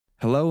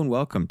Hello and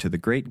welcome to The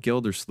Great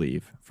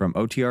Gildersleeve from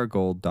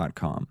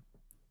OTRGold.com.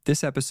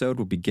 This episode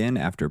will begin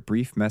after a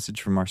brief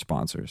message from our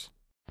sponsors.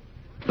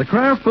 The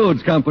Kraft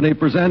Foods Company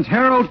presents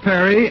Harold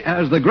Perry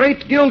as the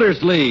Great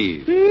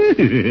Gildersleeve.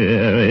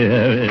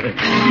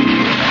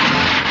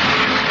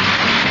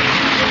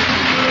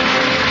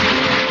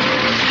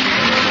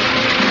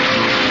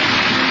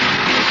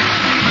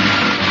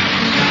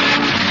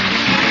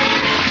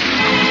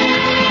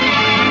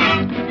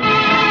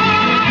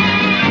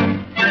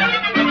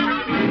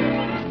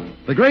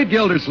 The Great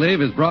Gildersleeve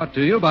is brought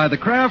to you by the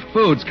Kraft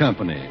Foods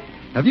Company.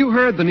 Have you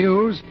heard the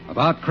news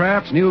about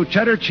Kraft's new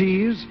cheddar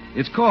cheese?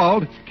 It's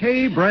called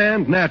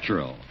K-Brand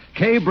Natural.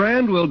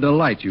 K-Brand will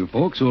delight you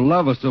folks who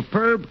love a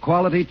superb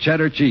quality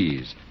cheddar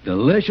cheese.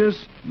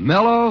 Delicious,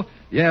 mellow.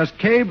 Yes,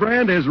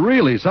 K-Brand is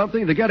really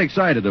something to get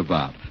excited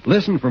about.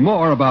 Listen for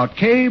more about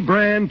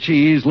K-Brand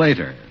cheese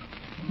later.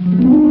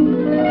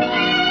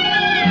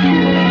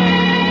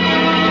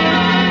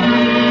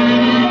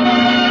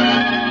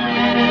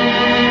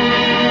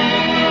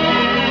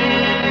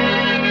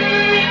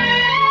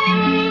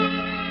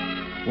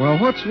 Well,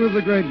 what's with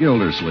the Great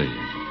Gildersleeve?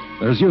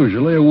 There's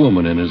usually a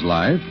woman in his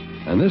life,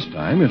 and this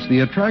time it's the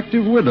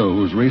attractive widow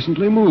who's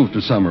recently moved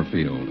to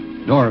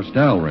Summerfield, Doris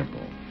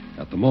Dalrymple.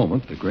 At the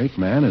moment, the great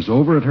man is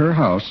over at her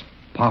house,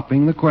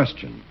 popping the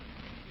question.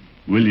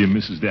 Will you,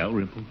 Mrs.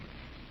 Dalrymple?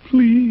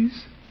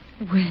 Please?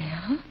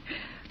 Well,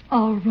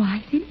 all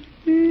righty.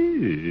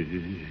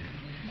 You've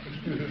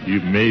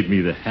made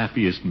me the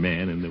happiest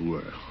man in the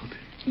world.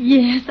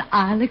 Yes,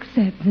 I'll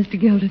accept, Mr.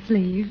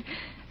 Gildersleeve.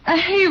 A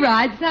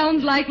hayride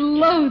sounds like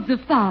loads of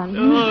fun.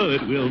 Oh,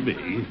 it will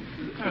be.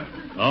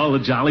 All the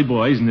jolly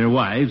boys and their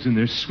wives and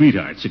their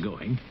sweethearts are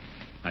going.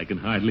 I can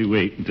hardly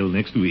wait until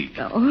next week.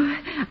 Oh,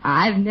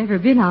 I've never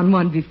been on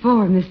one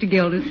before, Mr.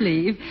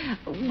 Gildersleeve.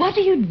 What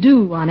do you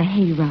do on a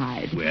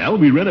hayride? Well,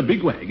 we rent a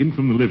big wagon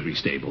from the livery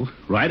stable,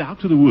 right out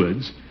to the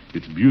woods.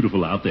 It's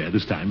beautiful out there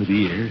this time of the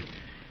year.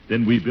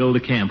 Then we build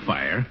a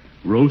campfire,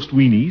 roast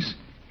weenies,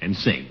 and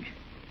sing.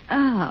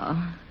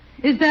 Oh,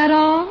 is that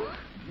all?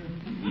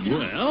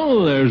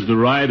 Well, there's the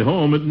ride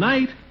home at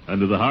night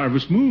under the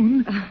harvest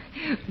moon.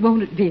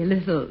 Won't it be a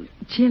little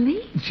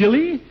chilly?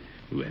 Chilly?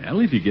 Well,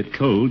 if you get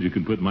cold, you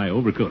can put my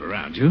overcoat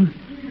around you.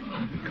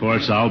 Of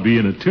course, I'll be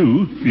in it,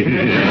 too.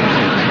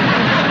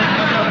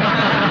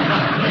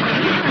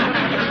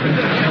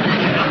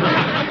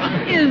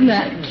 Isn't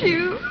that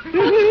cute?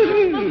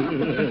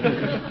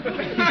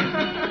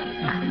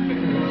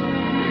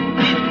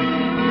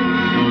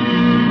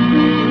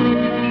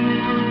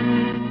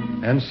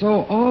 And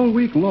so all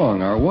week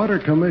long, our water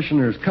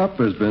commissioner's cup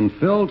has been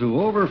filled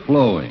to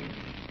overflowing.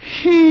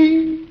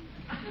 The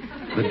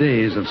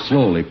days have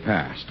slowly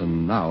passed,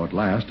 and now at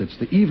last it's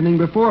the evening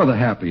before the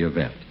happy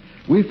event.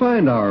 We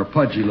find our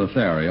pudgy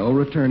Lothario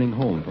returning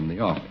home from the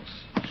office.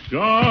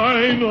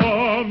 Shine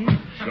on,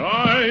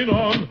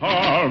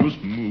 harvest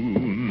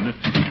moon,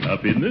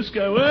 up in the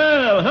sky.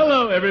 Well,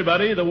 hello,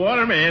 everybody. The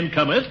waterman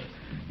cometh.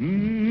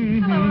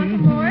 Hello, Uncle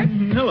Mort.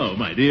 Hello,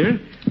 my dear.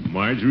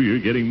 Marjorie, you're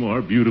getting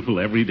more beautiful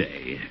every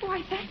day.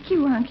 Why, thank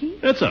you, Unky.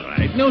 That's all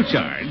right. No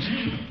charge.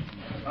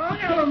 Oh,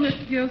 hello,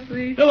 Mr.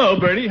 Gildersleeve. Hello,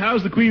 Bertie.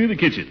 How's the queen of the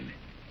kitchen?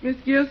 Miss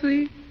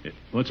Gildersleeve?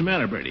 What's the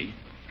matter, Bertie?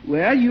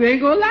 Well, you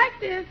ain't gonna like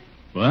this.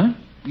 What?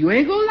 You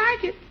ain't gonna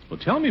like it. Well,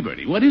 tell me,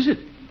 Bertie. What is it?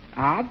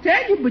 I'll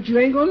tell you, but you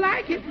ain't gonna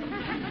like it.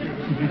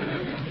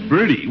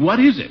 Bertie,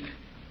 what is it?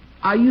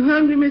 Are you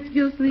hungry, Mr.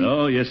 Gildersleeve?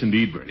 Oh, yes,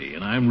 indeed, Bertie.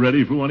 And I'm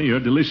ready for one of your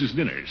delicious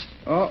dinners.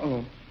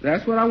 Uh-oh.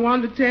 That's what I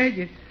wanted to tell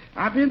you.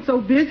 I've been so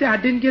busy I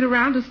didn't get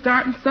around to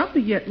starting supper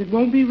yet, and it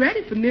won't be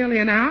ready for nearly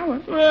an hour.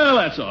 Well,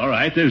 that's all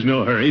right. There's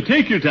no hurry.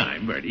 Take your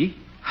time, Bertie.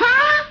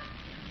 Huh?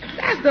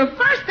 That's the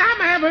first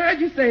time I ever heard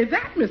you say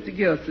that, Mr.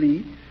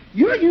 Gildersleeve.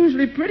 You're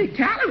usually pretty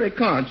calorie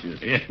conscious.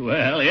 Yeah,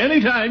 well,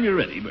 anytime you're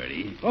ready,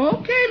 Bertie.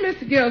 Okay,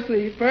 Mr.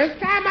 Gildersleeve. First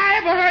time I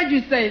ever heard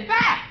you say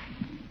that.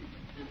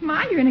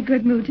 My, you're in a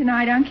good mood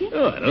tonight, Unky.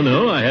 Oh, I don't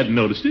know. I hadn't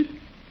noticed it.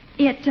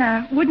 It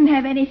wouldn't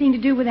have anything to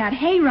do with that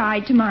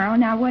hayride tomorrow,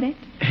 now would it?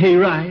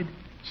 Hayride?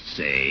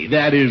 Say,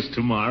 that is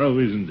tomorrow,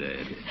 isn't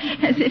it?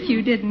 As if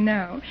you didn't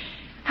know.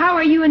 How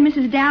are you and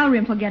Mrs.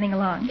 Dalrymple getting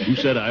along? Who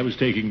said I was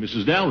taking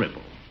Mrs.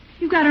 Dalrymple?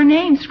 You've got her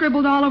name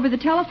scribbled all over the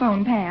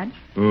telephone pad.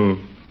 Oh.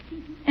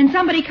 And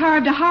somebody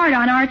carved a heart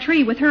on our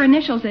tree with her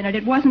initials in it.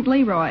 It wasn't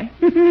Leroy.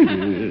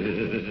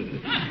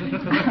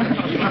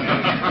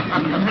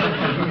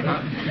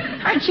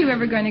 Aren't you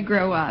ever going to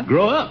grow up?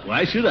 Grow up?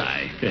 Why should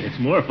I? It's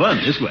more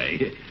fun this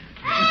way.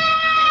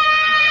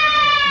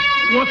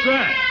 What's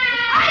that?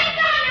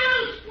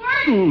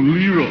 Oh,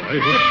 Leroy.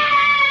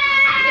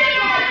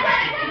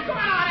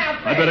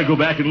 I better go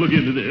back and look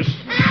into this.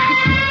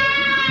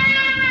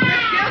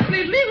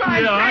 Gildersleeve, Leroy.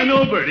 Yeah, I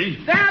know, Bertie.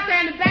 They're out there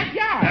in the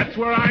backyard. That's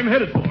where I'm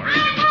headed for.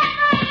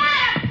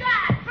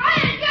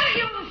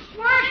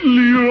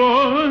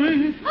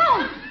 Leroy!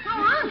 Oh,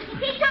 Unc,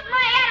 he took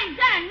my attic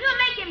gun. We'll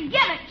make him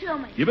give it to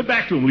me. Give it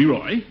back to him,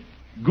 Leroy.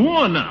 Go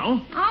on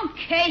now.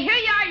 Okay, here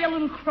you are, you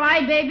little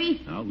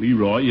crybaby. Now,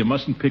 Leroy, you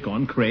mustn't pick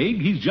on Craig.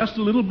 He's just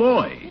a little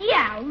boy.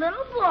 Yeah,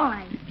 little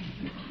boy.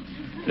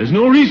 There's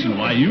no reason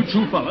why you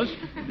two fellas...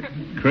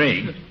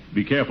 Craig,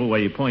 be careful where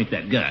you point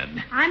that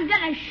gun. I'm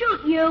gonna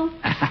shoot you.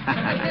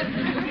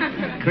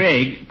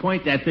 Craig,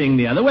 point that thing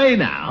the other way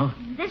now.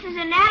 This is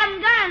an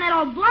atom gun and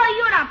it'll blow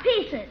you to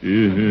pieces.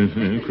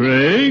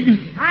 Craig?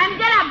 I'm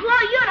gonna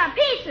blow you to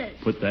pieces.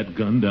 Put that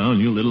gun down,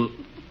 you little...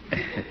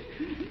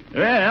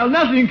 Well,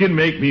 nothing can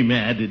make me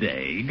mad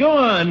today. Go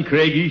on,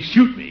 Craigie,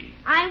 shoot me.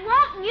 I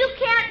won't and you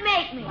can't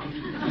make me.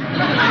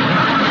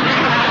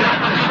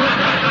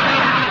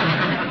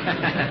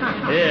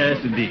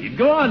 Yes, indeed.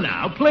 Go on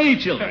now. Play,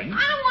 children.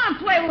 I don't want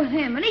to play with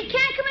him, and he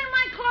can't come in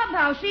my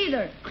clubhouse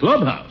either.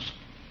 Clubhouse?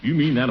 You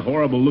mean that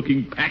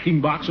horrible-looking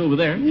packing box over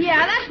there?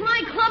 Yeah, that's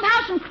my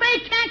clubhouse, and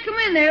Craig can't come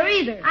in there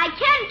either. I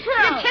can, too.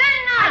 You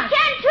cannot. I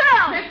can,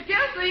 too. Let's go,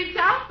 Sleeve.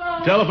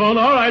 Telephone. Telephone?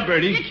 All right,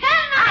 Bertie. You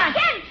cannot. I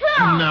can,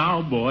 too.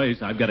 Now,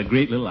 boys, I've got a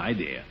great little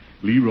idea.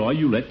 Leroy,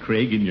 you let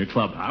Craig in your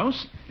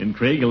clubhouse, and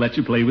Craig will let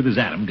you play with his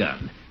atom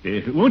gun.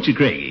 Won't you,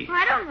 Craigie?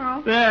 I don't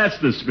know. That's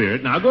the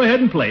spirit. Now, go ahead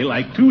and play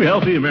like two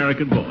healthy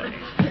American boys.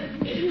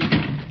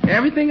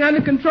 Everything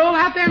under control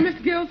out there,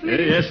 Mr. Gilsleeve?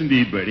 Yes,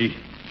 indeed, Bertie.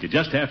 You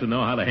just have to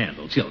know how to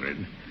handle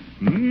children.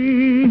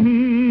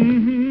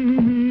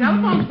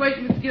 Telephone's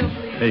waiting, Mr.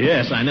 Gilsleeve.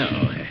 Yes, I know.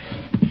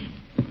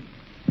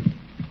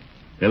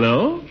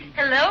 Hello?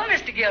 Hello,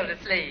 Mr.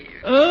 Gildersleeve.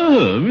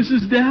 Oh,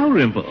 Mrs.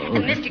 Dalrymple.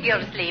 Mr.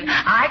 Gildersleeve,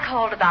 I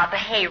called about the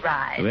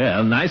hayride.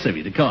 Well, nice of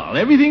you to call.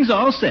 Everything's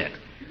all set.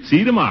 See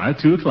you tomorrow at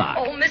 2 o'clock.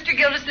 Oh, Mr.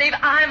 Gildersleeve,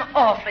 I'm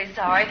awfully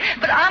sorry,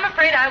 but I'm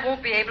afraid I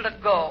won't be able to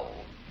go.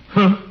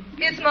 Huh?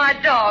 It's my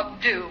dog,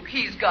 Duke.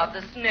 He's got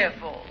the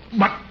sniffles.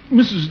 But,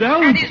 Mrs.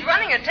 Dalrymple... And he's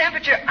running a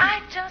temperature. I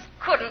just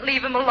couldn't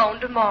leave him alone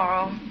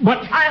tomorrow.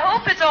 But... I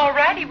hope it's all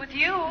righty with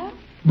you.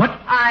 But...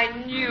 I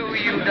knew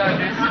you'd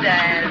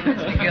understand,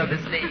 Mr.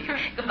 Gildersleeve.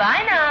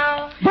 Goodbye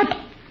now. But...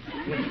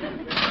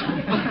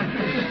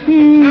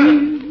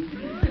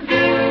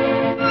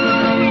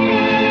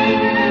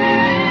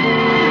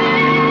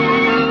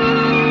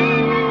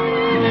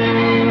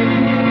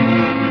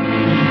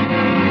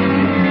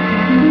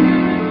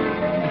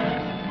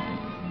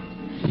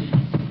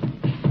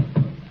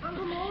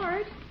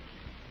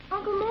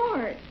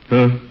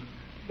 Huh?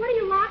 What are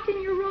you locked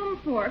in your room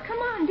for? Come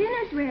on,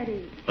 dinner's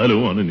ready. I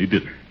don't want any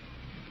dinner.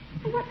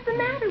 What's the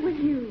matter with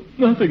you?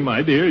 Nothing,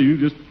 my dear. You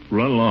just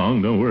run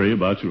along. Don't worry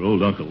about your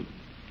old uncle.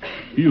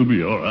 He'll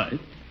be all right.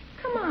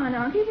 Come on,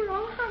 Auntie, we're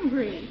all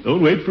hungry.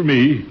 Don't wait for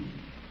me.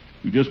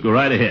 You just go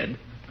right ahead.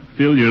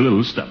 Fill your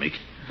little stomach.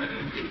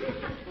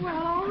 Well,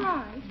 all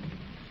right.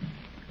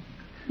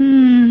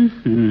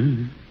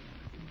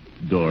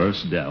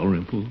 Doris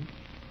Dalrymple,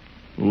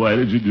 why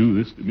did you do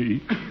this to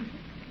me?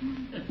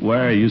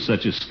 Why are you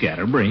such a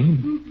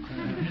scatterbrain?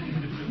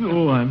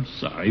 Oh, I'm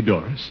sorry,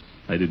 Doris.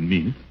 I didn't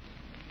mean it.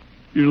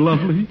 You're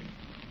lovely,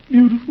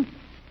 beautiful.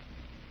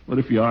 What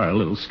if you are a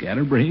little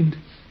scatterbrained?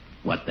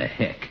 What the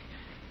heck?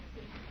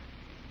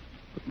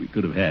 But we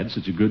could have had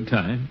such a good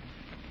time.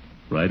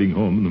 Riding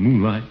home in the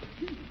moonlight.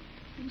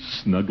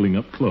 Snuggling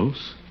up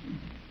close.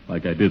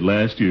 Like I did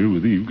last year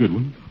with Eve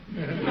Goodwin.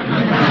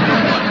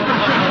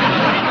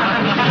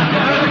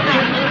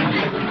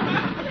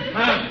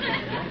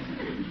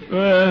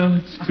 Well,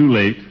 it's too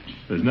late.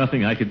 There's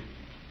nothing I could...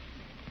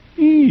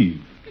 Eve.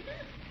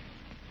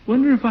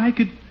 Wonder if I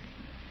could...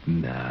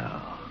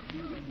 No.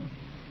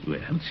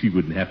 Well, she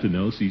wouldn't have to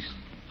know she's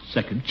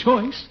second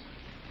choice.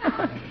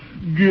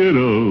 Good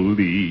old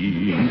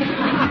Eve.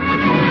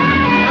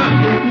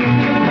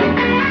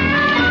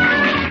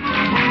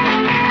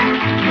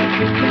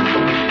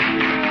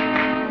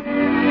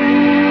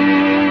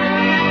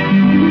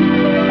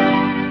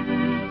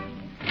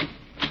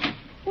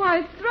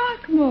 Why,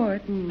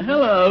 Throckmorton.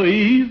 Hello,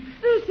 Eve.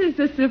 This is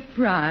a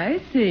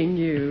surprise, seeing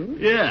you.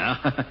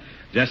 Yeah.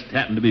 Just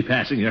happened to be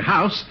passing your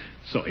house.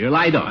 Saw your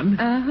light on.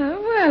 Uh-huh.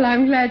 Well,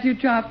 I'm glad you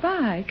dropped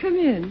by. Come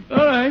in.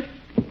 All right.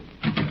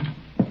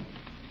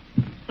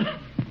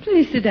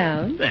 Please sit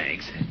down.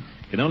 Thanks.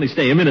 Can only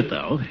stay a minute,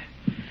 though.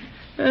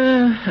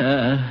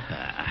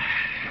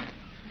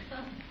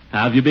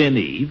 How have you been,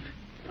 Eve?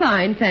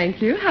 Fine,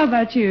 thank you. How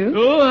about you?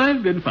 Oh,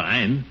 I've been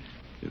fine.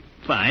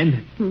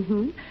 Fine.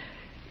 Mm-hmm.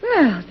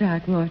 Well,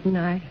 Throckmorton,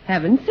 I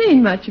haven't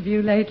seen much of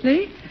you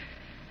lately.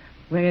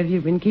 Where have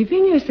you been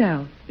keeping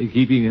yourself? How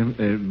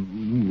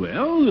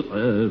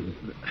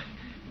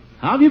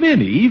have you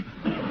been, Eve?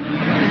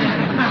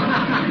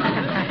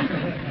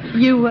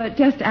 You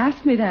just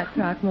asked me that,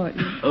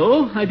 Throckmorton.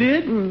 Oh, I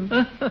did?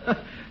 Mm.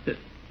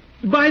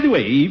 By the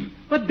way, Eve,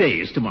 what day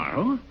is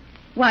tomorrow?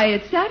 Why,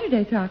 it's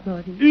Saturday,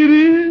 Throckmorton. It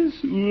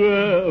is?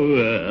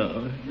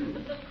 Well.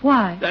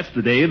 Why? That's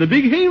the day of the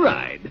big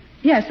hayride.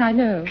 Yes, I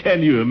know.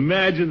 Can you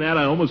imagine that?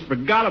 I almost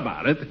forgot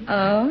about it.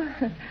 Oh.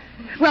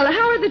 Well,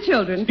 how are the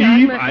children, Eve,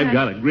 Throckmorton? I've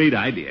got a great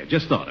idea.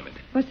 Just thought of it.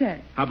 What's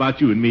that? How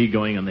about you and me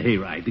going on the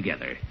hayride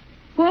together?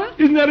 What?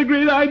 Isn't that a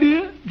great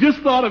idea? Just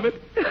thought of it.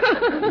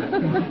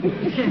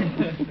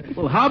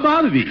 Well, how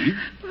about it, Eve?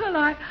 Well,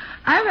 I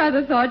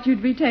rather thought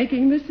you'd be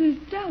taking Mrs.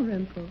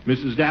 Dalrymple.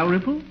 Mrs.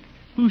 Dalrymple?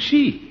 Who's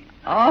she?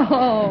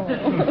 Oh.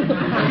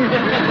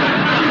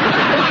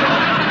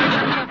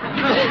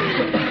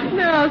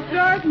 Well,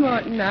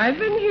 Throckmorton, I've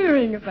been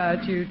hearing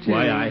about you, too.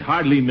 Why, I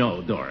hardly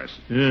know, Doris.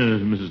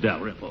 Mrs.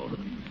 Dalrymple.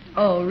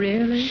 Oh,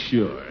 really?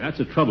 Sure. That's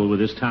the trouble with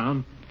this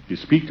town. You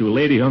speak to a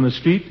lady on the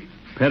street,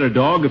 pet a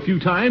dog a few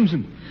times,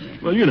 and,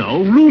 well, you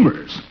know,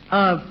 rumors.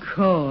 Of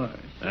course.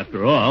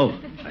 After all,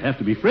 I have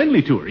to be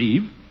friendly to her,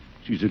 Eve.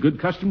 She's a good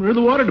customer of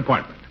the water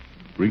department.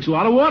 Drinks a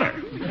lot of water.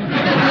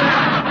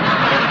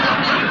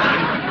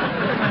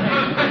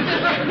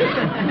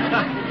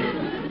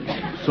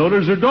 So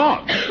does her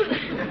dog.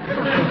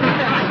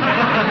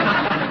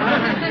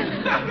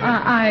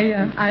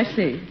 I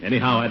see.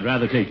 Anyhow, I'd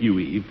rather take you,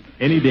 Eve,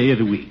 any day of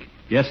the week.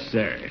 Yes,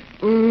 sir.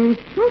 Who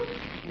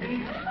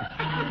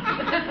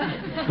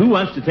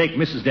wants to take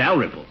Mrs.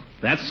 Dalrymple?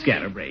 That's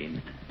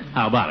scatterbrain.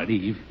 How about it,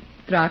 Eve?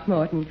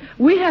 Throckmorton,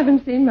 we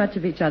haven't seen much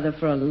of each other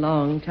for a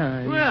long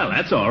time. Well,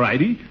 that's all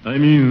righty. I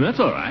mean, that's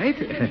all right.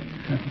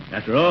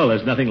 After all,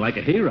 there's nothing like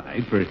a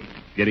hayride for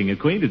getting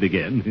acquainted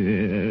again.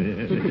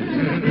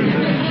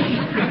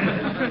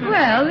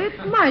 Well, it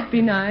might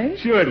be nice.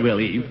 Sure it will,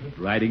 Eve.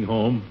 Riding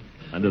home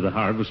under the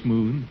harvest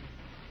moon.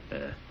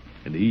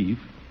 And Eve.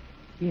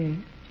 Yes?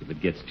 If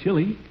it gets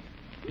chilly,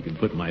 you can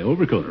put my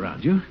overcoat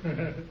around you.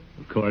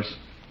 Of course,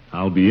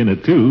 I'll be in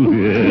it, too.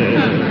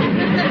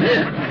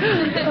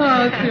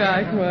 Oh,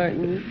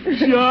 Throckmorton.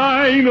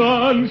 Shine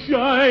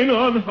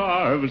on,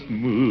 harvest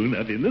moon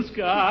up in the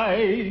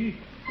sky.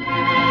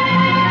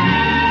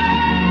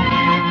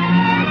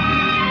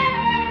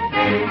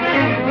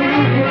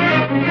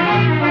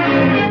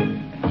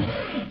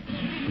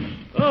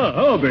 Oh,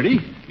 hello, Bertie.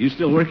 You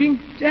still working?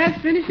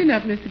 Just finishing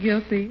up, Mr.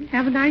 Gilsey.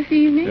 Have a nice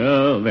evening.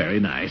 Oh, very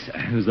nice.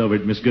 I was over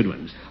at Miss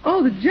Goodwin's.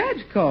 Oh, the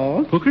judge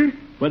called. Hooker?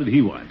 What did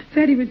he want?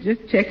 Said he was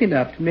just checking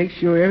up to make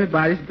sure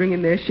everybody's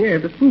bringing their share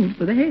of the food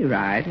for the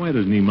hayride. Why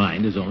doesn't he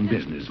mind his own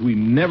business? We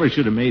never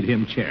should have made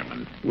him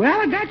chairman.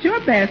 Well, I got your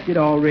basket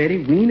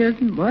already.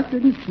 Wieners and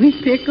mustard and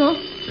sweet pickle.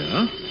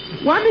 Yeah?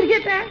 Want me to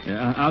get that?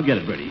 Yeah, I'll get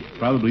it, Bertie.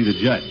 Probably the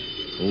judge.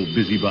 Old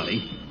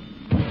busybody.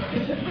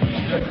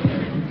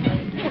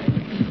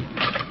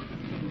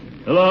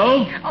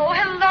 Hello? Oh,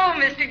 hello,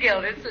 Mr.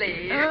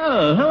 Gildersleeve.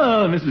 Oh,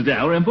 hello, Mrs.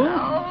 Dalrymple.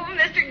 Oh,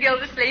 Mr.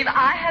 Gildersleeve,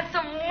 I have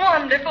some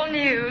wonderful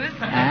news.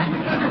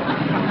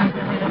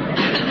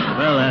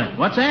 Well,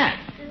 what's that?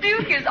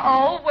 Duke is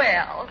all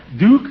well.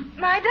 Duke?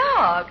 My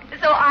dog.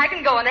 So I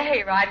can go on a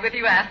hayride with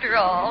you after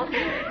all.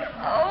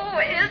 Oh,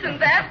 isn't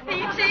that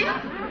peachy?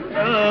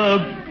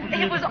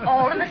 It was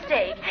all a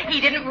mistake. He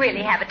didn't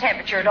really have a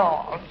temperature at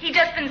all. He'd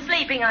just been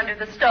sleeping under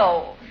the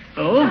stove.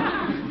 Oh?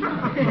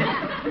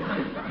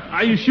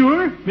 Are you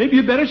sure? Maybe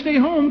you'd better stay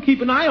home.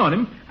 Keep an eye on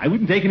him. I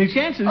wouldn't take any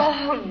chances.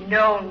 Oh,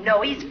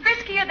 no. He's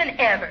friskier than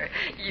ever.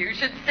 You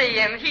should see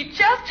him. He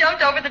just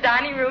jumped over the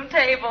dining room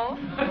table.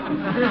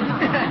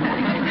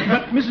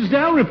 But, Mrs.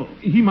 Dalrymple,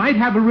 he might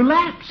have a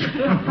relapse.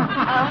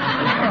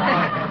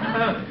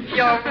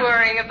 You're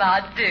worrying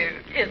about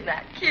Duke. Isn't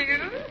that cute?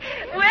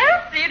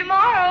 Well, see you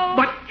tomorrow.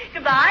 But...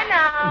 Goodbye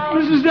now.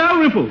 Mrs.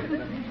 Dalrymple.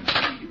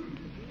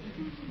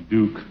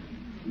 Duke.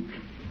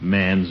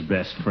 Man's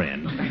best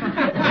friend.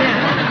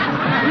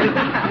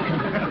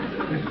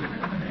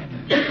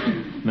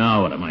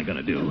 Now what am I going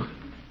to do?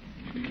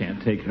 Can't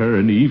take her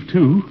and Eve,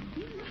 too.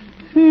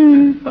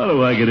 How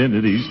do I get into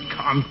these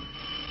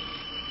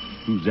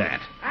Who's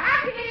that?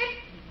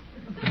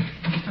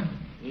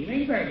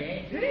 Evening,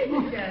 Bertie. Good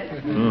evening,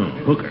 Judge. Oh,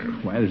 Hooker.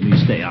 Why doesn't he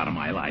stay out of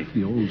my life?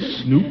 The old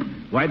snoop.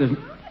 Why doesn't...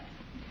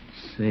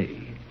 Say,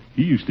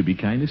 he used to be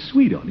kind of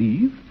sweet on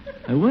Eve.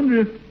 I wonder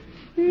if...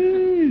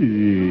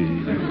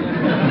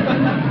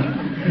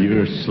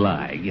 You're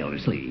sly,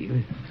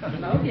 Gildersleeve.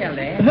 Hello,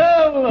 Gildy.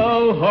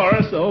 Hello,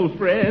 Horace, old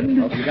friend.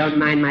 Hope you don't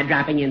mind my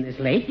dropping in this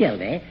late,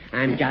 Gildy.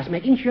 I'm just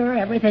making sure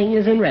everything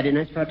is in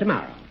readiness for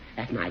tomorrow.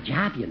 That's my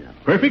job, you know.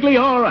 Perfectly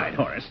all right,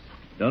 Horace.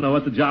 Don't know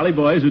what the Jolly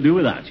Boys would do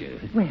without you.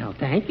 Well,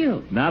 thank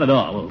you. Not at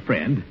all, old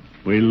friend.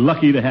 We're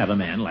lucky to have a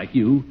man like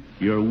you.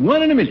 You're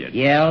one in a million.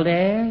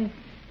 Gildy.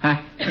 Huh?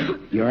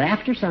 You're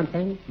after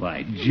something.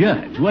 Why,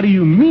 Judge, what do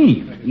you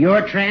mean?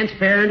 You're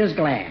transparent as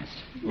glass.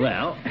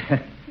 Well,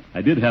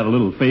 I did have a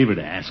little favor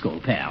to ask,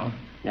 old pal.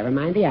 Never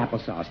mind the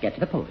applesauce. Get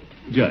to the point.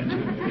 Judge,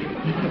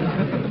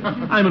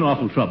 I'm in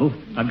awful trouble.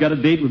 I've got a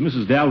date with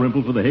Mrs.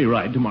 Dalrymple for the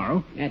hayride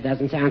tomorrow. That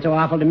doesn't sound so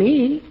awful to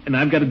me. And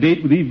I've got a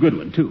date with Eve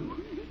Goodwin, too.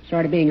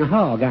 Sort of being a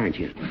hog, aren't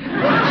you?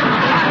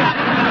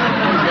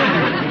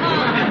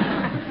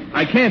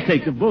 I can't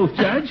take them both,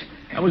 Judge.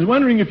 I was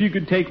wondering if you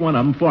could take one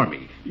of them for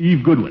me.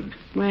 Eve Goodwin.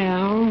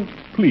 Well...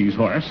 Please,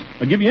 Horace.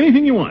 I'll give you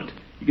anything you want.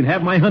 You can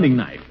have my hunting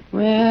knife.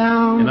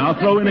 Well... And I'll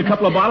throw in a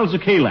couple of bottles of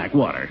Kalak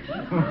water.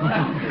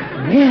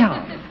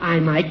 Well,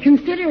 I might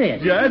consider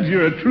it. Judge,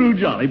 you're a true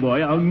jolly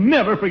boy. I'll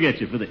never forget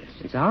you for this.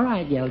 It's all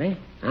right, Gildy.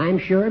 I'm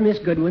sure Miss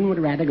Goodwin would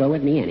rather go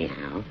with me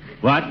anyhow.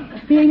 What?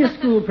 Being a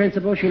school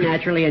principal, she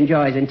naturally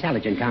enjoys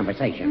intelligent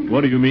conversation.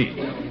 What do you mean?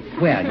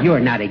 Well,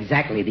 you're not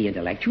exactly the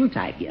intellectual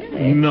type,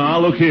 Gildy. No,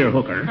 look here,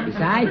 Hooker.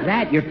 Besides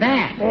that, you're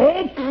fat.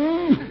 Oh.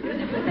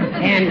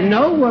 And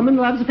no woman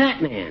loves a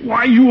fat man.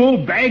 Why, you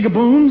old bag of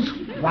bones.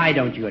 Why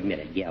don't you admit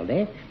it,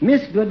 Gildy?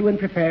 Miss Goodwin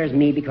prefers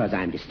me because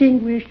I'm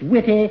distinguished,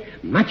 witty,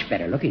 much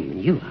better looking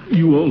than you are.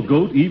 You old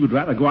goat, Eve would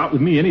rather go out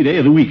with me any day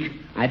of the week.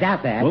 I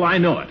doubt that. Well, I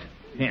know it.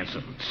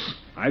 Handsome.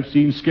 I've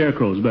seen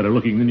scarecrows better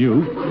looking than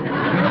you.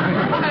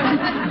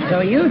 So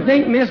you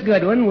think Miss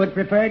Goodwin would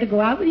prefer to go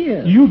out with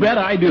you? You bet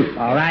I do.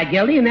 All right,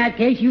 Gildy, in that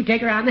case, you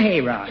take her on the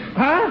hayride.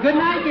 Huh? Good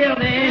night,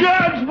 Gildy.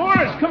 Judge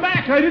Morris, come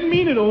back. I didn't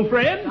mean it, old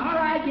friend. All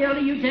right,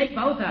 Gildy, you take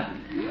both of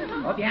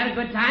them. Hope you have a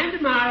good time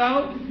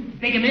tomorrow.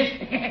 Bigamist.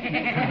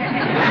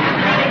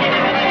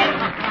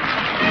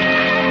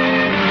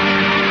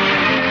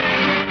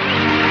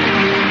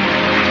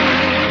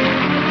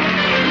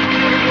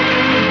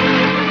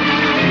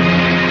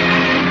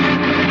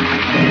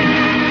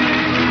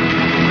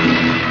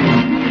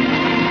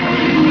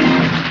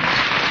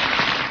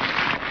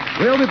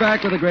 We'll be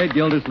back with the great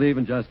Gildersleeve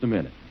in just a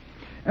minute.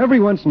 Every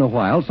once in a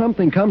while,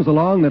 something comes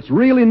along that's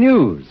really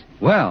news.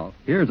 Well,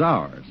 here's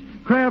ours.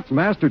 Kraft's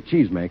Master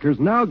Cheesemakers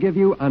now give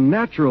you a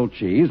natural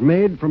cheese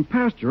made from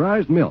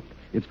pasteurized milk.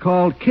 It's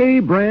called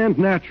K-Brand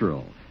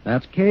Natural.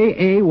 That's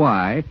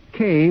K-A-Y,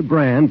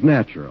 K-Brand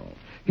Natural.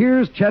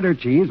 Here's cheddar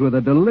cheese with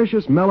a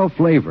delicious mellow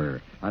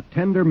flavor, a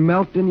tender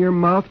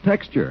melt-in-your-mouth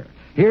texture.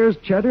 Here's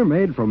cheddar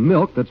made from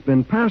milk that's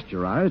been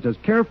pasteurized as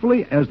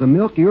carefully as the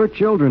milk your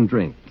children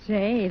drink.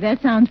 Say,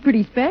 that sounds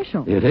pretty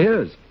special. It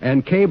is.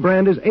 And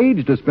K-Brand is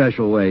aged a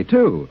special way,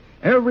 too.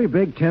 Every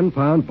big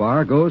 10-pound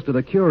bar goes to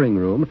the curing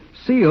room,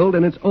 sealed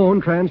in its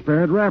own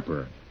transparent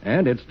wrapper.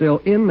 And it's still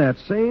in that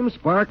same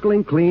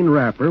sparkling clean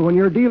wrapper when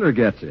your dealer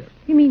gets it.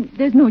 You mean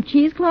there's no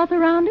cheesecloth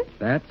around it?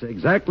 That's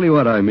exactly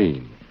what I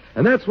mean.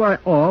 And that's why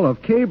all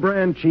of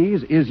K-Brand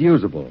cheese is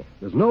usable.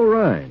 There's no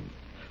rind.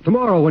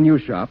 Tomorrow when you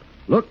shop,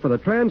 look for the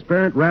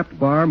transparent wrapped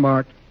bar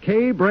marked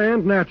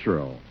K-Brand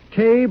Natural.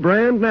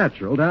 K-Brand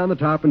Natural down the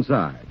top and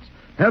sides.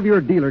 Have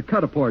your dealer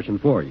cut a portion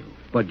for you,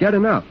 but get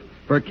enough,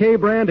 for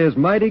K-Brand is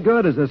mighty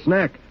good as a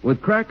snack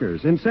with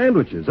crackers and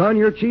sandwiches on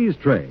your cheese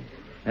tray.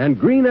 And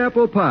green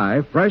apple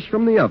pie, fresh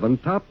from the oven,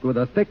 topped with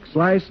a thick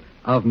slice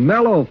of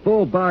mellow,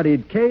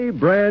 full-bodied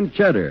K-Brand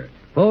cheddar.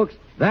 Folks,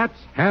 that's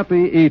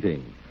happy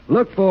eating.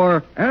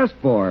 Ask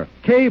for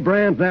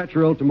K-Brand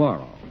Natural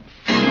tomorrow.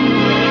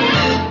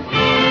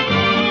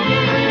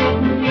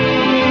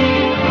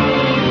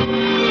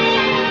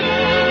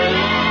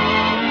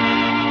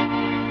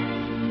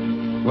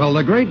 Well,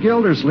 the great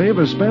Gildersleeve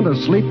has spent a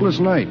sleepless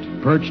night,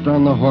 perched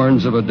on the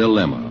horns of a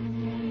dilemma.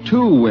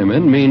 Two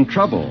women mean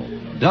trouble,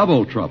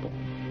 double trouble.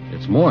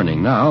 It's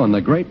morning now, and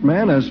the great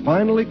man has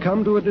finally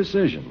come to a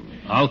decision.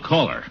 I'll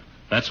call her.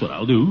 That's what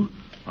I'll do.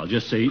 I'll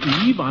just say,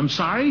 Eve, I'm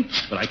sorry,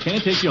 but I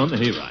can't take you on the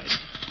hayride.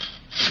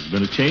 There's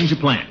been a change of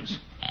plans.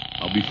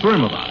 I'll be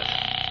firm about it.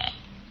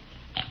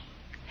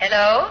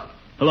 Hello?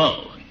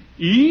 Hello.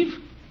 Eve?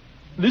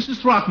 This is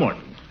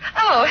Throckmorton.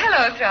 Oh,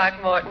 hello,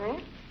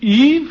 Throckmorton.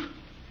 Eve?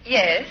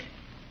 Yes?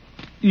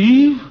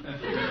 Eve?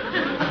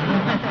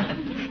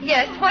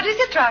 Yes, what is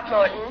it,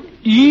 Throckmorton?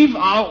 Eve,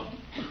 I'll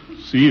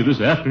see you this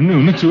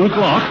afternoon at 2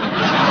 o'clock.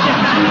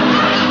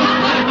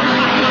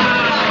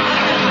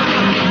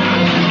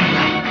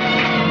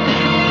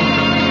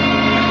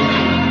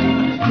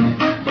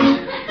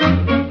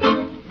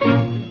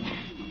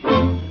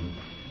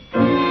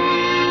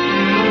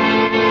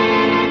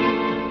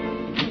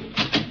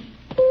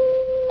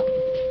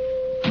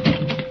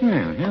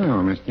 Well,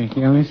 hello, Mr.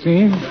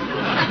 Gildersleeve.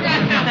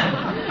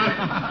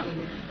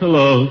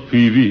 Hello,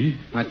 Peavy.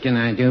 What can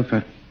I do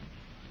for...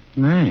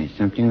 My,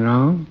 something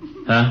wrong?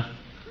 Huh?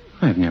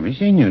 I've never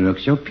seen you look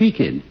so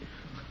peaked.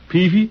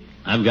 Peavy,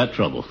 I've got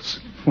troubles.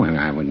 Well,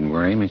 I wouldn't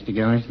worry, Mr.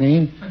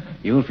 Gildersleeve.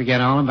 You'll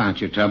forget all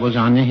about your troubles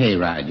on the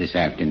hayride this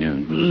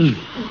afternoon.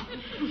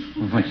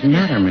 What's the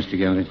matter, Mr.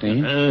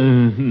 Gildersleeve?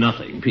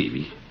 Nothing,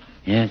 Peavy.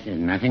 Yes, there's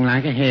nothing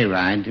like a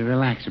hayride to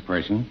relax a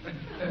person.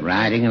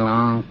 Riding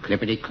along,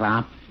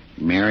 clippity-clop,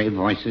 merry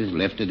voices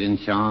lifted in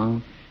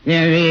song.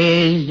 There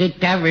is a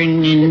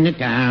tavern in the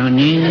town,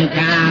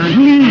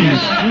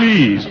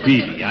 Please,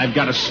 Peavy. I've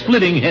got a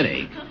splitting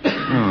headache.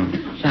 Oh,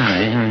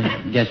 sorry.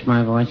 I guess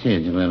my voice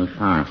is a little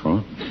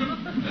powerful.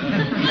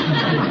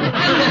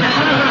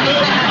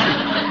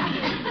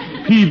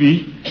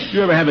 Peavy, did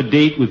you ever have a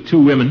date with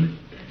two women?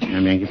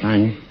 I beg your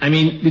pardon? I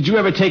mean, did you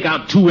ever take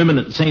out two women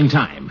at the same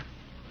time?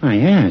 Oh,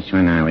 yes,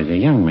 when I was a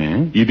young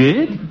man. You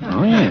did?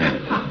 Oh,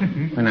 yes.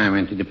 When I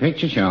went to the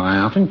picture show, I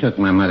often took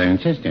my mother and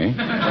sister.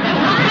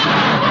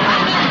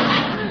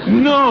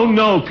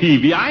 No,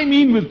 Peavy. I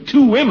mean with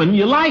two women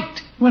you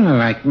liked. Well, I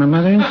liked my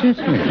mother and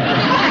sister.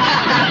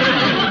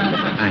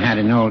 I had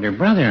an older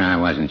brother I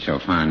wasn't so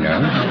fond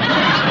of.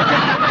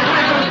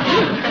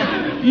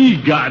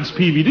 Ye gods,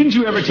 Peavy, didn't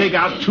you ever take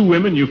out two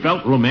women you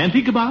felt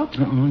romantic about?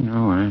 Oh,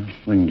 no, I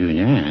wouldn't do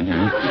that.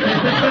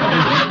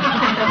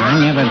 I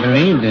never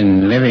believed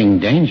in living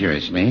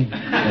dangerously.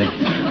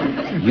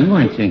 But you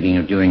weren't thinking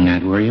of doing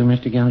that, were you,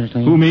 Mr.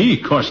 Gildersleeve? Who, me?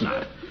 Of course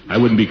not. I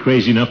wouldn't be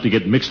crazy enough to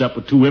get mixed up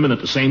with two women at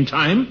the same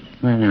time.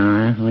 Well,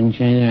 no, I wouldn't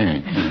say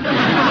that.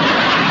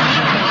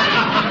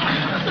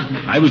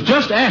 I was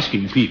just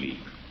asking, Peavy,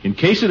 in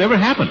case it ever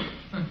happened.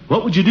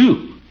 What would you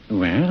do?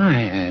 Well,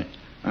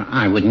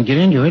 I wouldn't get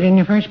into it in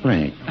the first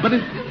place.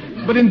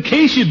 But in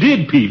case you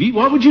did, Peavy,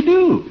 what would you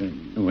do?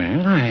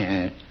 Well,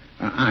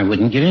 I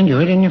wouldn't get into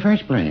it in the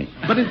first place.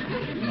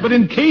 But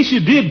in case you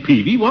did,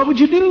 Peavy, what would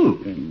you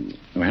do?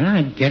 Well,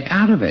 I'd get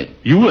out of it.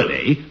 You would,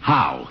 eh?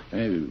 How?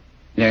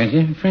 There's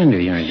a friend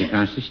of yours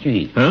across the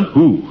street. Huh?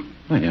 Who?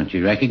 Why, don't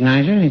you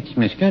recognize her? It's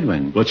Miss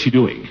Goodwin. What's she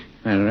doing?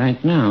 Well,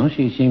 right now,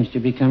 she seems to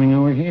be coming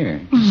over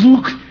here.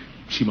 Zook!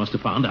 She must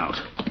have found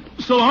out.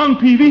 So long,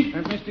 Peavy.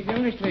 Mr.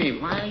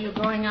 Gildersleeve, why are you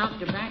going out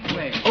the back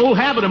way? Old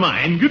habit of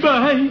mine.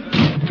 Goodbye.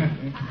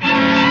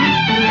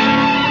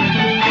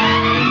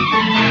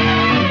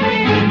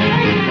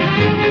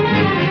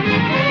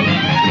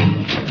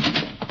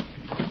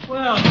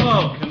 Well,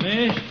 hello,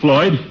 Commish.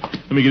 Floyd,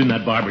 let me get in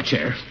that barber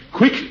chair.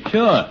 Quick.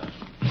 Sure.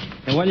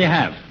 And what'll you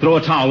have? Throw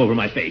a towel over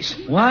my face.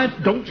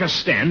 What? Don't just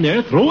stand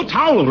there. Throw a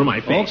towel over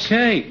my face.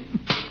 Okay.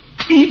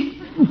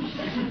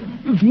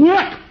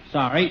 What?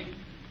 Sorry.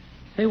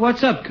 Hey,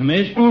 what's up,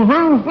 Commish?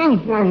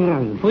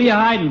 Who you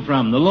hiding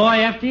from? The law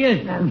after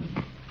you?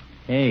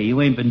 Hey,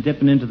 you ain't been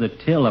dipping into the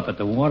till up at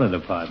the water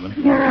department.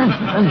 You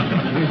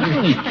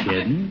ain't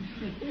kidding.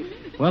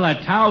 Well,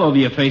 that towel over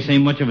your face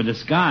ain't much of a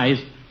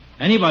disguise.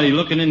 Anybody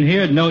looking in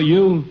here'd know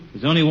you.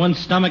 There's only one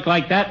stomach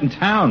like that in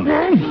town.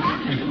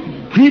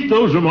 Keep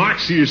those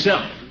remarks to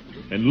yourself.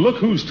 And look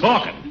who's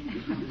talking.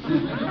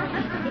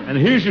 And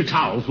here's your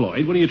towel,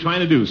 Floyd. What are you trying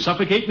to do,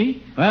 suffocate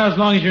me? Well, as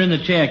long as you're in the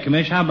chair,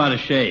 Commish, how about a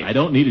shave? I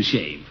don't need a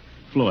shave.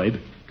 Floyd,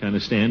 kind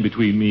of stand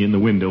between me and the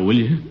window, will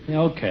you?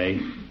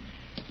 Okay.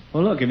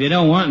 Well, look, if you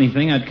don't want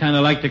anything, I'd kind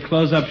of like to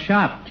close up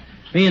shop.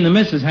 Me and the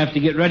missus have to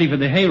get ready for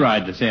the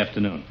hayride this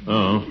afternoon.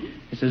 Oh.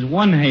 This is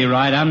one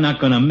hayride I'm not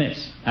going to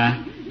miss.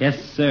 Huh?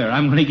 Yes, sir.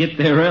 I'm going to get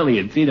there early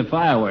and see the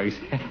fireworks.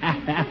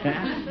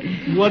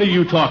 What are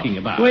you talking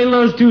about? Wait till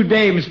those two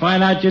dames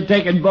find out you're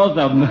taking both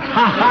of them.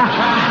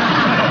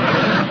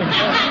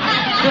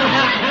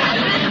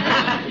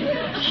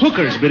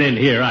 Hooker's been in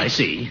here, I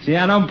see. See,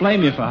 I don't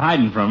blame you for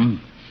hiding from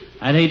them.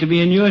 I'd hate to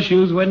be in your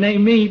shoes when they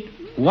meet.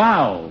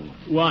 Wow.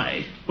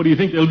 Why? What do you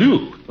think they'll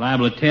do?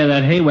 Liable to tear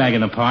that hay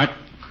wagon apart.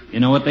 You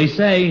know what they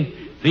say.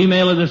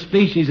 Female of the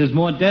species is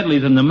more deadly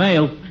than the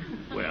male.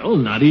 Well,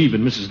 not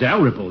even Mrs.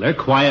 Dalrymple. They're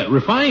quiet,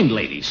 refined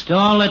ladies.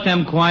 Don't let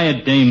them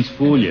quiet dames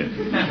fool you.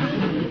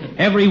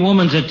 Every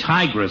woman's a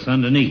tigress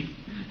underneath,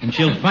 and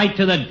she'll fight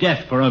to the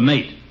death for a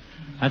mate.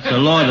 That's the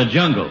law of the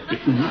jungle.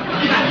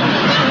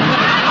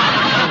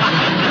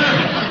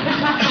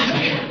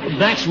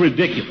 That's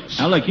ridiculous.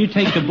 Now, look, you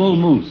take the bull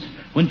moose.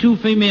 When two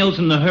females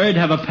in the herd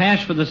have a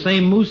pash for the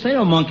same moose, they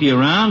don't monkey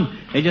around.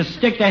 They just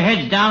stick their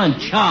heads down and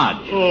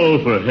charge. Oh,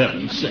 for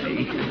heaven's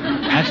sake.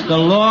 That's the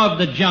law of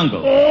the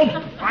jungle. Oh,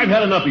 I've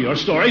had enough of your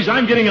stories.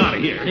 I'm getting out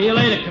of here. See you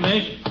later,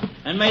 Commish.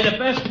 And may the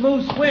best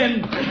moose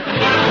win.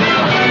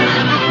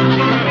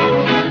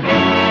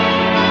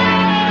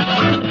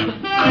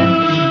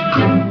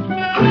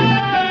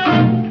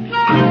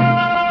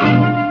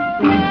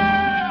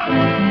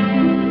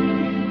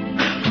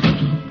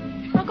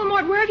 Uncle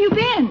Mort, where have you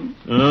been?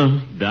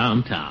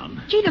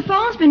 Downtown. Gee, the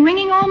phone's been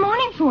ringing all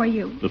morning for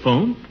you. The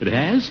phone? It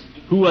has?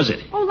 Who was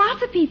it? Oh,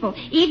 lots of people.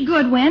 Eve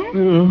Goodwin.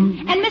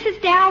 And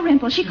Mrs.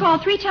 Dalrymple. She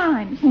called 3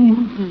 times.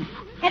 And,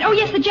 oh,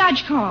 yes, the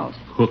judge called.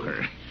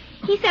 Hooker.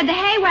 He said the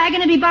hay wagon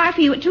will be by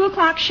for you at 2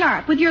 o'clock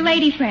sharp with your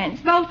lady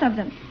friends, both of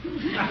them.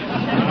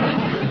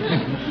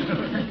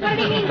 What did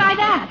he mean by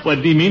that? What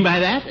did he mean by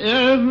that?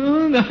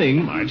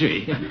 Nothing,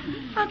 Marjorie.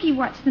 Unky,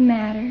 what's the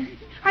matter?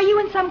 Are you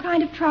in some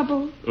kind of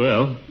trouble?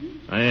 Well,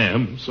 I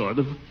am, sort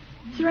of.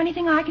 Is there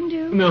anything I can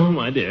do? No,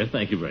 my dear,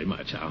 thank you very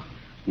much. I'll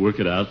work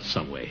it out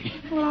some way.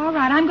 Well, all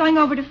right. I'm going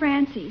over to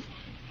Francie's.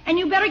 And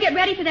you better get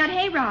ready for that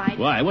hayride.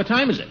 Why? What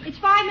time is it? It's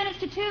 5 minutes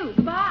to 2.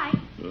 Goodbye.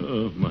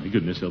 Oh, my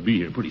goodness, they'll be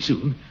here pretty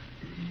soon.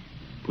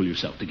 Pull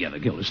yourself together,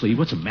 Gildersleeve.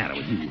 What's the matter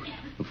with you?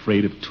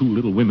 Afraid of 2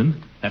 little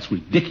women? That's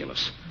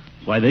ridiculous.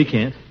 Why they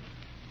can't?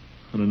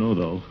 I don't know,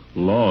 though.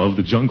 Law of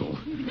the jungle.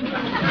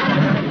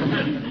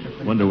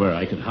 Wonder where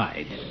I could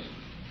hide.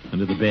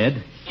 Under the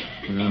bed?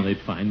 Well, they'd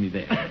find me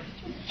there.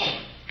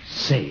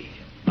 Say,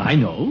 I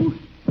know.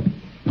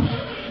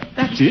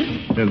 That's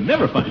it. They'll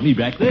never find me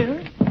back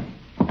there.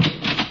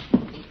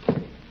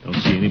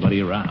 Don't see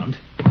anybody around.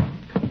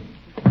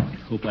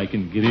 Hope I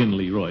can get in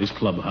Leroy's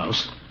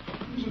clubhouse.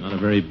 It's not a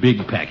very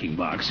big packing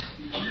box.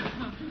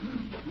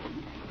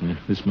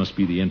 This must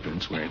be the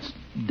entrance where it's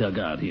dug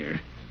out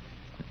here.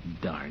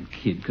 That darn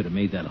kid could have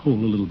made that hole a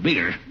little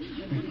bigger.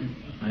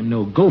 I'm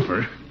no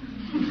gopher.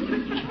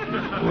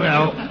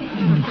 Well,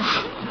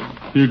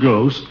 here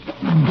goes.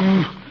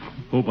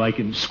 Hope I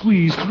can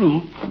squeeze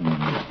through.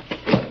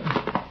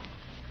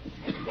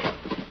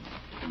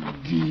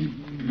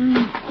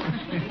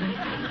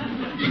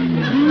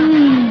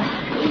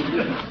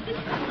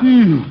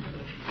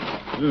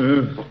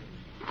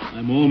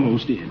 I'm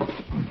almost in.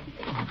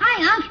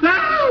 Hi, Unc.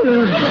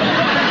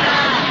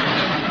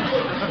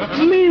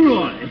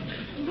 Leroy.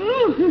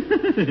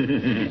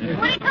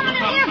 What are you coming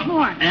in here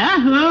for?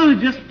 Oh,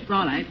 just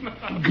thought I'd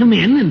come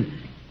in and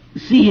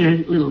see your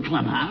little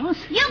clubhouse.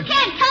 You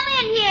can't come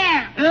in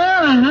here.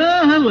 Oh,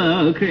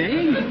 hello,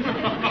 Craig.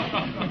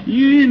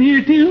 You in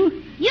here,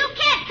 too? You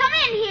can't come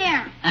in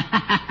here.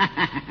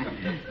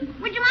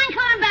 Would you mind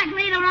coming back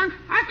later on?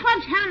 Our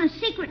club's having a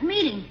secret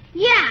meeting.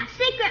 Yeah,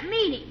 secret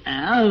meeting.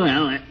 Oh,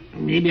 well,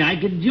 maybe I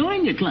could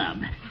join your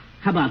club.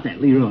 How about that,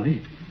 Leroy?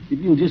 If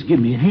you'll just give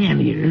me a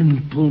hand here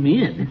and pull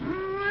me in. Well,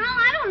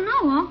 I don't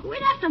know, Unc.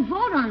 We'd have to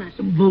vote on it.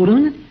 Vote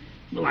on it?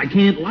 Well, I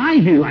can't lie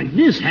here like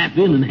this, half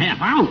in and half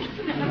out.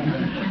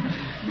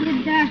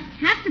 You'd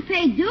have to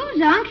pay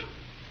dues, Unc.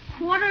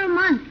 $quarter a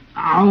month.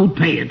 I'll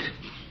pay it.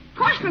 Of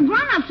course, for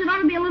grown-ups, it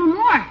ought to be a little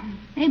more.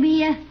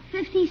 Maybe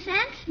 50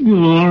 cents?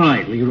 All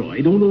right,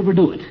 Leroy. Don't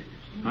overdo it.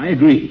 I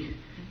agree.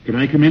 Can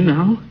I come in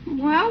now?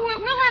 Well,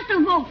 we'll have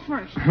to vote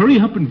first. Hurry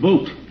up and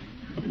vote.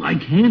 I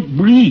can't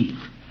breathe.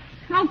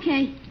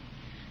 Okay.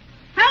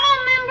 Fellow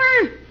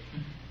member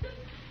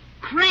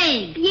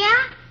Craig.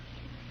 Yeah?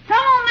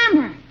 Fellow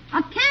member,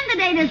 a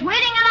candidate is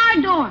waiting at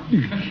our door.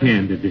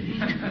 Candidate.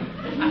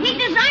 He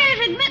desires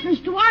admittance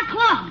to our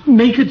club.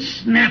 Make it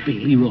snappy,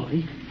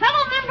 Leroy.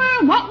 Fellow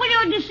member, what will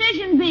your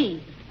decision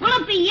be? Will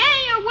it be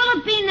yay or will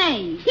it be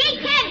nay? He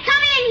can't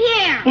come in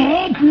here.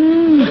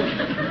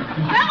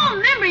 Fellow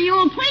member, you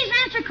will please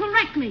answer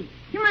correctly.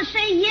 You must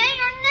say yay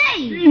or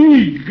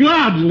nay.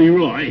 God,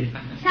 Leroy.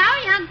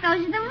 Sorry, Unc,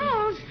 those are the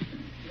rules.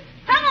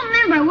 Fellow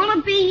member, will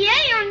it be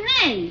yay or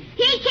nay?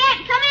 He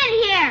can't come in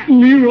here.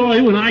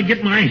 Leroy, when I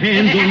get my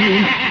hands on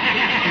you...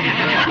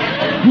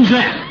 Who's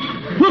that?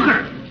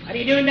 Hooker! What are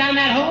you doing down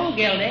that hole,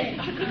 Gildy?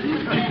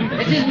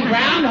 This isn't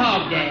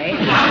Groundhog Day.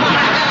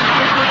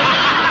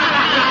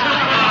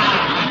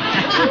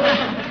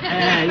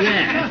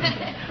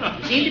 Yeah.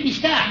 You seem to be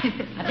stuck.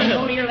 I'll take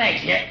hold of your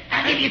legs here.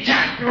 I'll give you a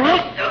tug.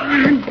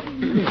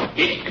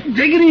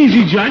 Take it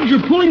easy, Judge.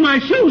 You're pulling my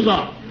shoes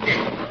off.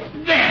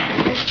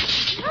 There.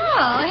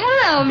 Oh,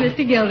 hello,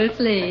 Mr.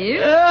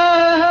 Gildersleeve.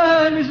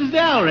 Mrs.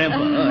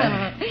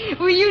 Dalrymple.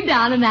 Were you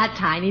down in that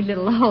tiny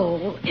little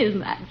hole? Isn't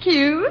that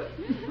cute?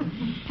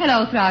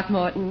 Hello,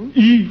 Throckmorton.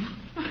 Eve.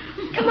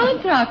 Come on,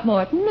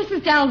 Throckmorton.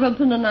 Mrs.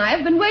 Dalrymple and I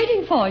have been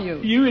waiting for you.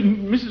 You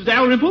and Mrs.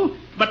 Dalrymple?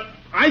 But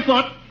I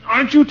thought,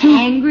 aren't you two...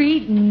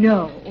 Angry?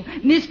 No.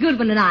 Miss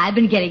Goodwin and I have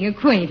been getting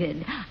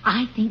acquainted.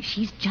 I think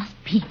she's just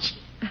peachy.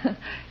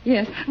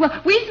 Yes. Well,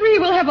 we three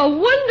will have a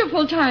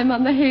wonderful time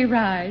on the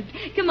hayride.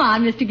 Come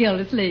on, Mr.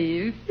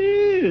 Gildersleeve.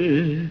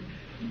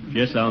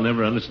 Guess I'll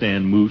never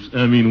understand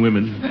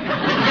women.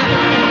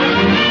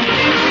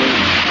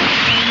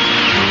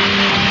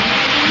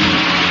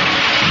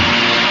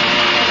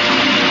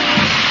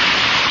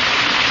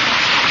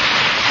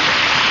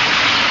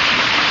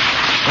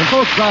 When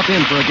folks drop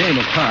in for a game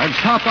of cards,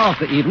 top off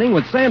the evening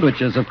with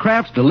sandwiches of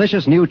Kraft's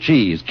delicious new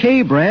cheese,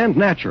 K-Brand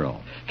Natural.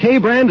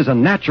 K-Brand is a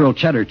natural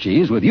cheddar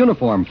cheese with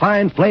uniform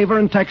fine flavor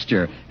and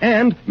texture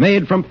and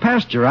made from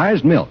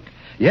pasteurized milk.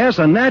 Yes,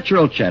 a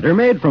natural cheddar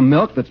made from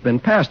milk that's been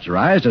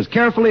pasteurized as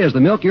carefully as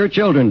the milk your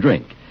children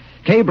drink.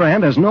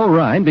 K-Brand has no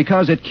rind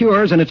because it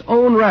cures in its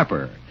own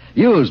wrapper.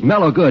 Use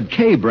Mellow Good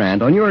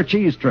K-Brand on your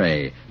cheese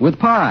tray, with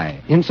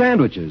pie, in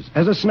sandwiches,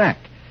 as a snack.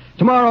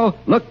 Tomorrow,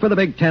 look for the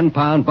big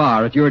 10-pound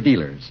bar at your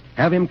dealer's.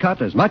 Have him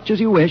cut as much as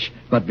you wish,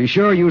 but be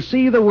sure you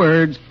see the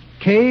words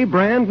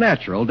K-Brand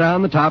Natural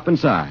down the top and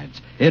sides.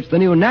 It's the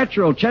new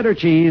natural cheddar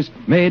cheese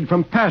made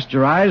from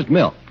pasteurized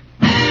milk.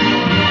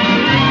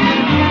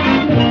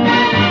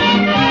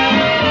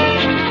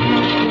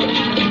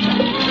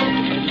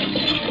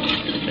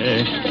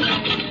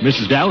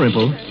 Mrs.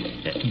 Dalrymple.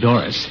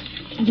 Doris.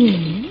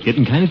 Yes?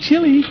 Getting kind of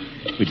chilly.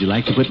 Would you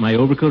like to put my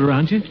overcoat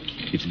around you?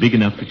 It's big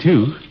enough for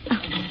two.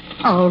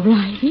 All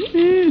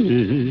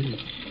righty.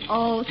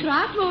 Oh,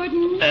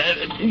 Throckmorton.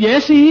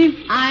 Yes,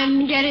 Eve?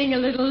 I'm getting a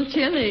little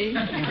chilly.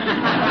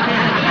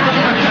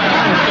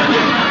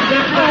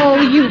 Oh,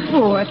 you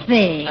poor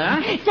thing.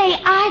 Say,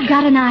 I've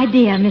got an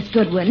idea, Miss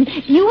Goodwin.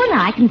 You and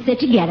I can sit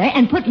together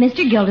and put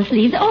Mr.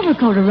 Gildersleeve's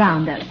overcoat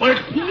around us. What?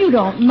 You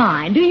don't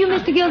mind, do you,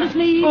 Mr.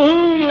 Gildersleeve?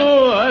 Oh,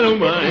 no, I don't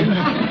mind.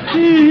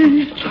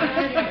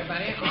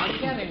 Everybody, all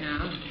together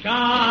now.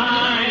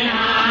 Shine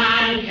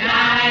on,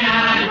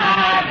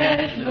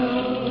 harvest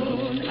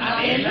moon,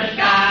 up in the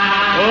sky.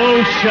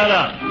 Oh, shut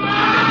up.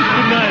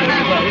 Good night,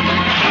 everybody.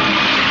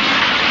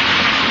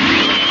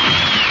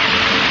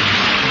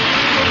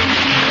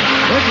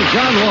 This is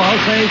John Wall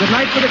saying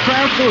goodnight for the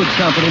Kraft Foods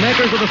Company,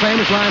 makers of the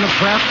famous line of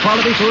Kraft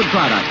quality food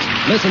products.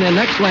 Listen in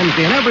next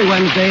Wednesday and every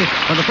Wednesday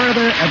for the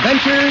further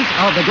adventures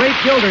of the Great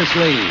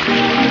Gildersleeve.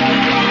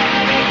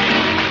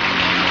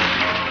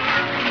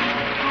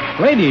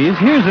 Ladies,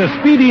 here's a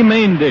speedy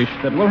main dish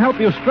that will help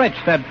you stretch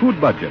that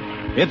food budget.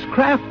 It's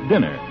Kraft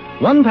Dinner.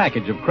 One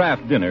package of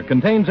Kraft Dinner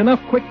contains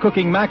enough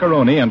quick-cooking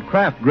macaroni and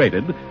Kraft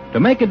grated to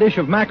make a dish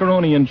of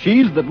macaroni and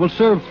cheese that will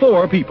serve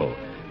 4 people.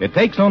 It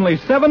takes only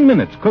 7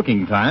 minutes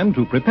cooking time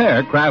to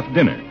prepare Kraft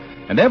Dinner,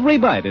 and every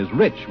bite is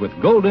rich with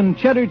golden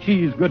cheddar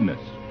cheese goodness.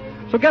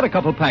 So get a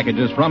couple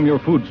packages from your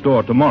food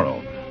store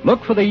tomorrow.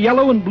 Look for the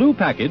yellow and blue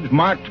package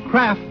marked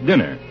Kraft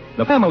Dinner.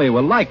 The family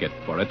will like it,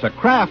 for it's a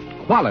Kraft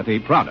quality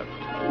product.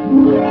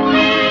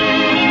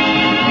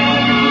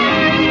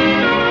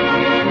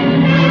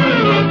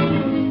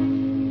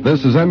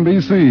 This is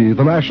NBC,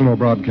 the national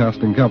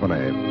broadcasting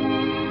company.